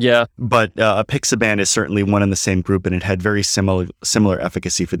formularies. Yeah. But apixaban is certainly one in the same group, and it had very similar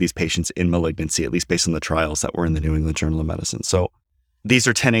efficacy for these patients in malignancy, at least based on the trials that were in the New England Journal of Medicine. So these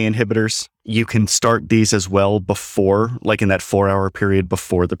are 10A inhibitors. You can start these as well before, in that 4-hour period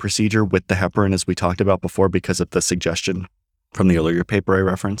before the procedure with the heparin, as we talked about before, because of the suggestion from the earlier paper I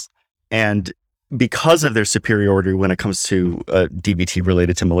referenced. And because of their superiority when it comes to DVT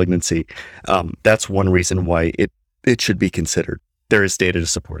related to malignancy, that's one reason why it should be considered. There is data to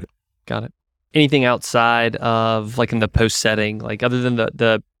support it. Got it. Anything outside of in the post setting, other than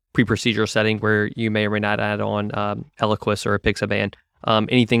the pre-procedural setting where you may or may not add on Eliquis or apixaban,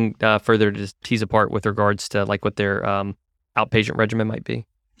 anything further to tease apart with regards to what their outpatient regimen might be?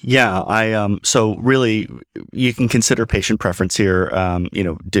 Yeah, so really you can consider patient preference here.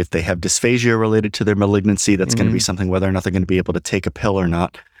 If they have dysphagia related to their malignancy, that's going to be something whether or not they're going to be able to take a pill or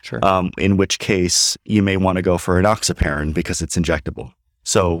not. Sure. In which case you may want to go for enoxaparin because it's injectable.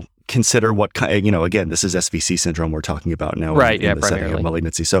 So consider what kind, again, this is SVC syndrome we're talking about now. Right. In the setting of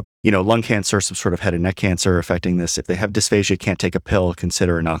malignancy. So, lung cancer, some sort of head and neck cancer affecting this. If they have dysphagia, can't take a pill,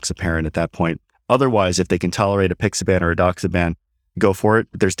 consider enoxaparin at that point. Otherwise, if they can tolerate apixaban or edoxaban, go for it.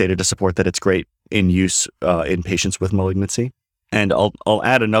 There's data to support that it's great in use in patients with malignancy. And I'll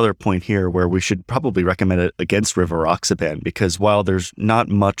add another point here where we should probably recommend it against rivaroxaban, because while there's not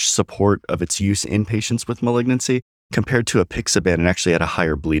much support of its use in patients with malignancy, compared to apixaban, it actually had a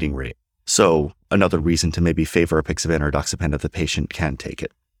higher bleeding rate. So another reason to maybe favor apixaban or edoxaban if the patient can take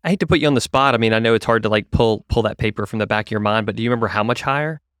it. I hate to put you on the spot. I mean, I know it's hard to pull that paper from the back of your mind, but do you remember how much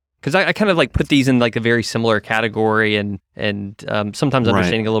higher? Because I kind of put these in a very similar category and sometimes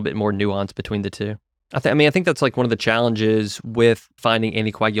understanding a little bit more nuance between the two. I think that's one of the challenges with finding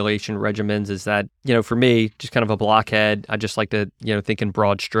anticoagulation regimens is that, for me, just kind of a blockhead, I just like to, think in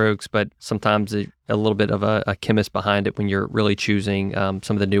broad strokes, but sometimes a little bit of a chemist behind it when you're really choosing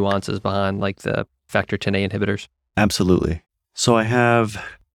some of the nuances behind the factor 10A inhibitors. Absolutely. So I have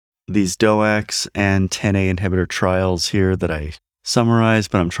these DOACs and 10A inhibitor trials here that I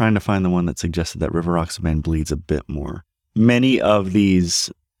summarized, but I'm trying to find the one that suggested that rivaroxaban bleeds a bit more. Many of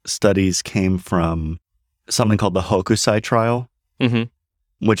these studies came from something called the Hokusai trial,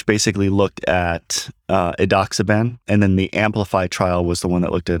 which basically looked at edoxaban, and then the Amplify trial was the one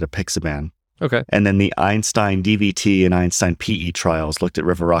that looked at apixaban. Okay. And then the Einstein DVT and Einstein PE trials looked at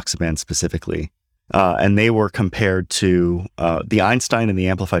rivaroxaban specifically. And they were compared to, the Einstein and the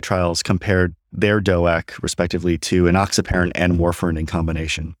Amplify trials compared their DOAC, respectively, to enoxaparin and warfarin in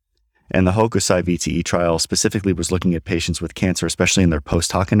combination. And the Hokusai VTE trial specifically was looking at patients with cancer, especially in their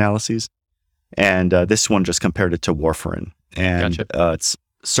post-hoc analyses. And this one just compared it to warfarin. And Gotcha. It's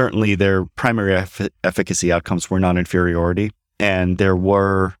certainly their primary efficacy outcomes were non-inferiority. And there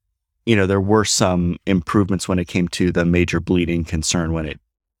were some improvements when it came to the major bleeding concern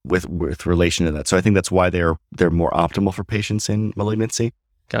with relation to that. So I think that's why they're more optimal for patients in malignancy.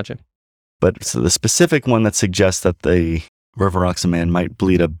 Gotcha. But so the specific one that suggests that the rivaroxaban might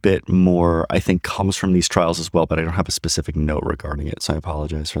bleed a bit more, I think comes from these trials as well, but I don't have a specific note regarding it, so I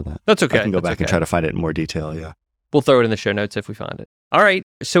apologize for that. That's okay. I can go back and try to find it in more detail, yeah. We'll throw it in the show notes if we find it. All right.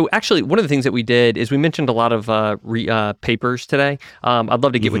 So actually, one of the things that we did is we mentioned a lot of papers today. I'd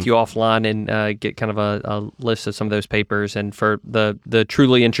love to get with you offline and get kind of a list of some of those papers. And for the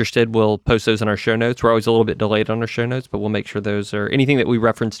truly interested, we'll post those in our show notes. We're always a little bit delayed on our show notes, but we'll make sure those are anything that we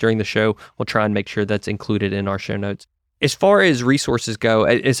reference during the show. We'll try and make sure that's included in our show notes. As far as resources go,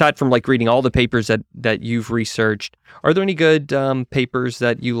 aside from like reading all the papers that you've researched, are there any good papers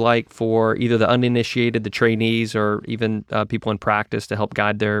that you like for either the uninitiated, the trainees, or even people in practice to help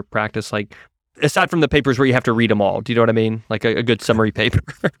guide their practice? Like, aside from the papers where you have to read them all, do you know what I mean? Like a good summary paper.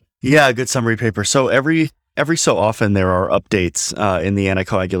 Yeah, a good summary paper. So every so often there are updates in the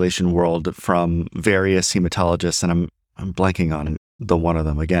anticoagulation world from various hematologists, and I'm blanking on the one of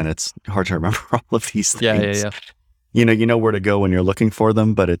them. Again, it's hard to remember all of these things. Yeah. You know where to go when you're looking for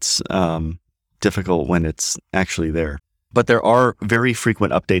them, but it's difficult when it's actually there. But there are very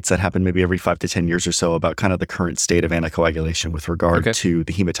frequent updates that happen maybe every 5 to 10 years or so about kind of the current state of anticoagulation with regard to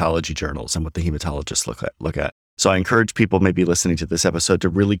the hematology journals and what the hematologists look at. So I encourage people maybe listening to this episode to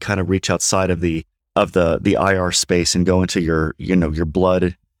really kind of reach outside of the IR space and go into your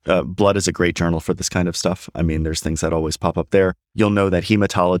blood. Blood is a great journal for this kind of stuff. I mean, there's things that always pop up there. You'll know that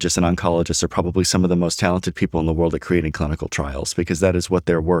hematologists and oncologists are probably some of the most talented people in the world at creating clinical trials, because that is what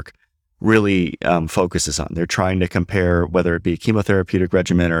their work really focuses on. They're trying to compare whether it be a chemotherapeutic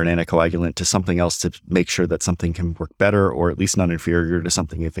regimen or an anticoagulant to something else to make sure that something can work better, or at least not inferior to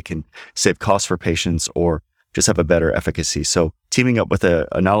something if it can save costs for patients or just have a better efficacy. So teaming up with a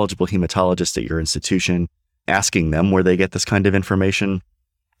knowledgeable hematologist at your institution, asking them where they get this kind of information,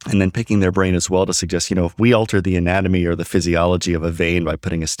 and then picking their brain as well to suggest, if we alter the anatomy or the physiology of a vein by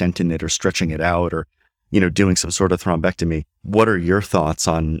putting a stent in it or stretching it out or, doing some sort of thrombectomy, what are your thoughts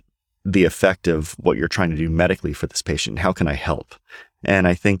on the effect of what you're trying to do medically for this patient? How can I help? And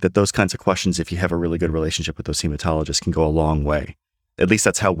I think that those kinds of questions, if you have a really good relationship with those hematologists, can go a long way. At least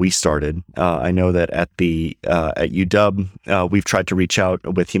that's how we started. I know that at UW, we've tried to reach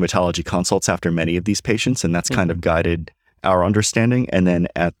out with hematology consults after many of these patients, and that's kind of guided our understanding. And then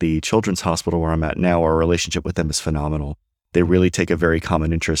at the Children's Hospital where I'm at now, our relationship with them is phenomenal. They really take a very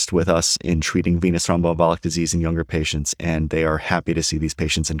common interest with us in treating venous thromboembolic disease in younger patients, and they are happy to see these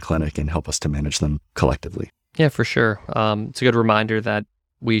patients in clinic and help us to manage them collectively. Yeah, for sure. It's a good reminder that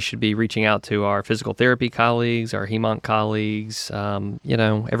we should be reaching out to our physical therapy colleagues, our hemonc colleagues.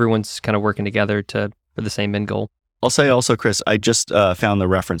 Everyone's kind of working together for the same end goal. I'll say also, Chris, I just found the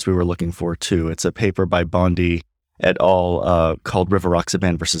reference we were looking for too. It's a paper by Bondi et al. Called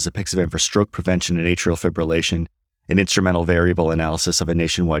Rivaroxaban versus Apixaban for stroke prevention and atrial fibrillation, an instrumental variable analysis of a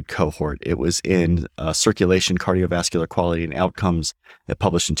nationwide cohort. It was in Circulation, Cardiovascular Quality and Outcomes,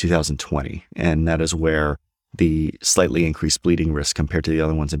 published in 2020. And that is where the slightly increased bleeding risk compared to the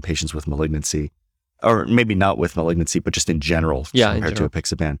other ones in patients with malignancy, or maybe not with malignancy, but just in general, compared to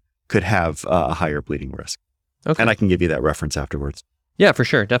Apixaban, could have a higher bleeding risk. Okay. And I can give you that reference afterwards. Yeah, for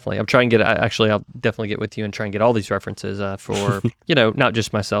sure. Definitely. I'll definitely get with you and try and get all these references for, not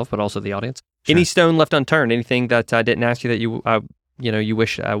just myself, but also the audience. Sure. Any stone left unturned? Anything that I didn't ask you that you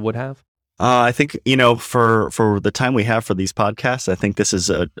wish I would have? I think, for the time we have for these podcasts, I think this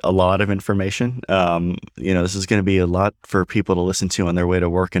is a lot of information. This is going to be a lot for people to listen to on their way to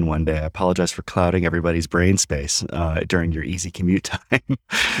work in one day. I apologize for clouding everybody's brain space during your easy commute time.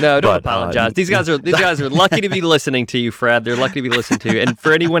 No, don't apologize. These guys are lucky to be listening to you, Fred. They're lucky to be listened to. And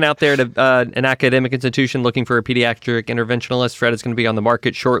for anyone out there at an academic institution looking for a pediatric interventionalist, Fred is going to be on the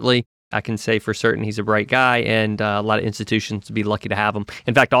market shortly. I can say for certain he's a bright guy, and a lot of institutions would be lucky to have him.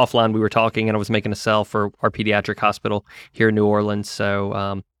 In fact, offline we were talking, and I was making a sell for our pediatric hospital here in New Orleans.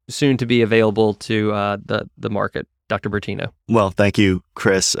 So soon to be available to the market, Dr. Bertino. Well, thank you,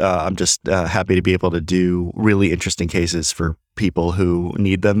 Chris. I'm just happy to be able to do really interesting cases for people who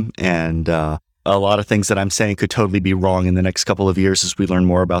need them. And a lot of things that I'm saying could totally be wrong in the next couple of years as we learn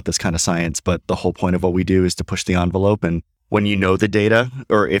more about this kind of science. But the whole point of what we do is to push the envelope, and when you know the data,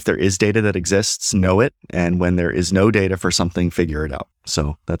 or if there is data that exists, know it. And when there is no data for something, figure it out.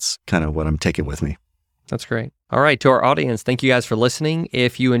 So that's kind of what I'm taking with me. That's great. All right, to our audience, thank you guys for listening.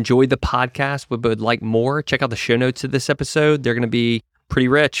 If you enjoyed the podcast but would like more, check out the show notes of this episode. They're going to be pretty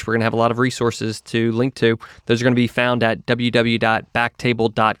rich. We're going to have a lot of resources to link to. Those are going to be found at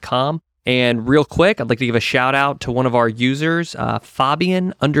www.backtable.com. And real quick, I'd like to give a shout out to one of our users,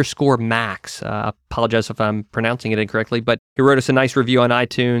 Fabian_Max. Apologize if I'm pronouncing it incorrectly, but he wrote us a nice review on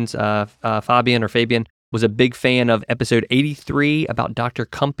iTunes. Fabian was a big fan of episode 83 about Dr.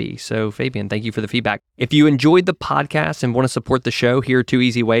 Cumpy. So Fabian, thank you for the feedback. If you enjoyed the podcast and want to support the show, here are 2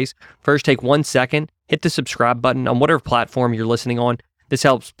 easy ways. First, take 1 second, hit the subscribe button on whatever platform you're listening on. This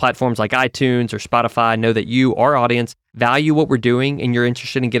helps platforms like iTunes or Spotify know that you, our audience, value what we're doing and you're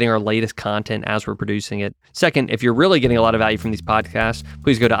interested in getting our latest content as we're producing it. Second, if you're really getting a lot of value from these podcasts,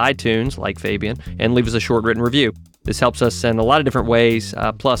 please go to iTunes, like Fabian, and leave us a short written review. This helps us in a lot of different ways.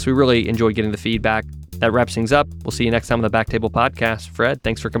 Plus, we really enjoy getting the feedback. That wraps things up. We'll see you next time on the Backtable Podcast. Fred,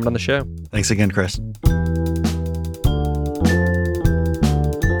 thanks for coming on the show. Thanks again, Chris.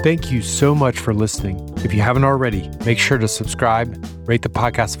 Thank you so much for listening. If you haven't already, make sure to subscribe, rate the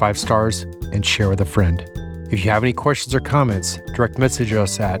podcast 5 stars, and share with a friend. If you have any questions or comments, direct message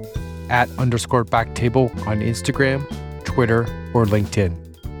us at @_Backtable on Instagram, Twitter, or LinkedIn.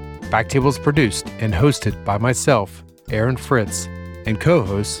 Backtable is produced and hosted by myself, Aaron Fritz, and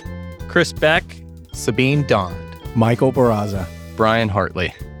co-hosts Chris Beck, Sabine Dond, Michael Barraza, Brian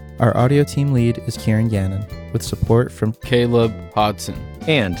Hartley. Our audio team lead is Kieran Gannon, with support from Caleb Hodson.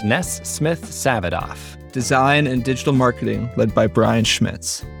 And Ness Smith-Savadoff. Design and digital marketing led by Brian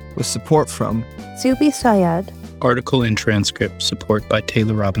Schmitz, with support from Zubi Sayed. Article and transcript support by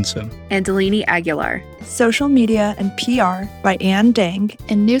Taylor Robinson. And Delaney Aguilar. Social media and PR by Ann Dang.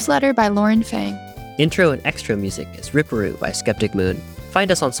 And newsletter by Lauren Fang. Intro and extra music is Ripperoo by Skeptic Moon. Find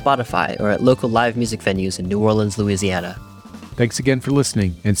us on Spotify or at local live music venues in New Orleans, Louisiana. Thanks again for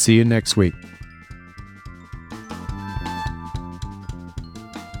listening, and see you next week.